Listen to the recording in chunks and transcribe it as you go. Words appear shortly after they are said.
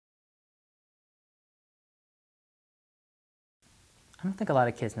I don't think a lot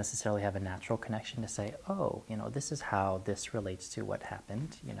of kids necessarily have a natural connection to say, oh, this is how this relates to what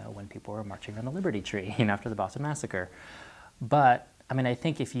happened, when people were marching on the Liberty Tree, after the Boston Massacre. But, I mean, I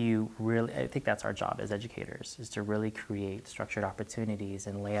think I think that's our job as educators, is to really create structured opportunities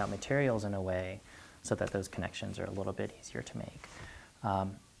and lay out materials in a way so that those connections are a little bit easier to make.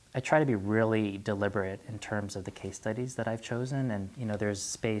 I try to be really deliberate in terms of the case studies that I've chosen, and there's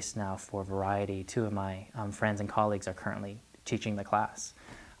space now for variety. Two of my friends and colleagues are currently teaching the class,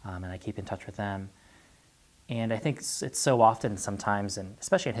 and I keep in touch with them. And I think it's so often sometimes, and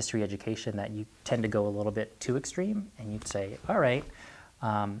especially in history education, that you tend to go a little bit too extreme, and you'd say, all right,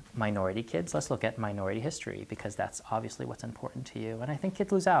 minority kids, let's look at minority history, because that's obviously what's important to you. And I think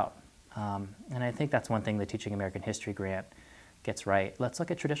kids lose out. And I think that's one thing the Teaching American History grant gets right. Let's look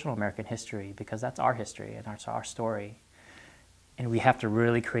at traditional American history, because that's our history and our story. And we have to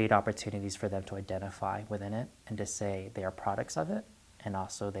really create opportunities for them to identify within it and to say they are products of it, and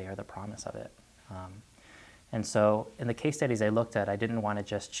also they are the promise of it. And so in the case studies I looked at, I didn't want to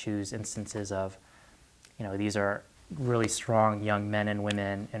just choose instances of, these are really strong young men and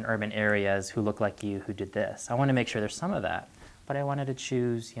women in urban areas who look like you who did this. I want to make sure there's some of that. But I wanted to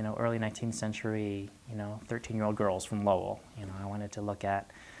choose, early 19th century, 13-year-old girls from Lowell. I wanted to look at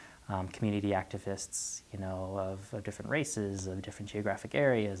community activists, of different races, of different geographic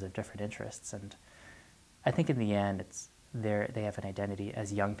areas, of different interests. And I think in the end, they have an identity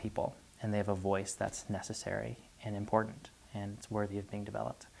as young people, and they have a voice that's necessary and important, and it's worthy of being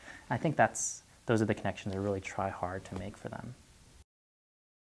developed. And I think those are the connections I really try hard to make for them.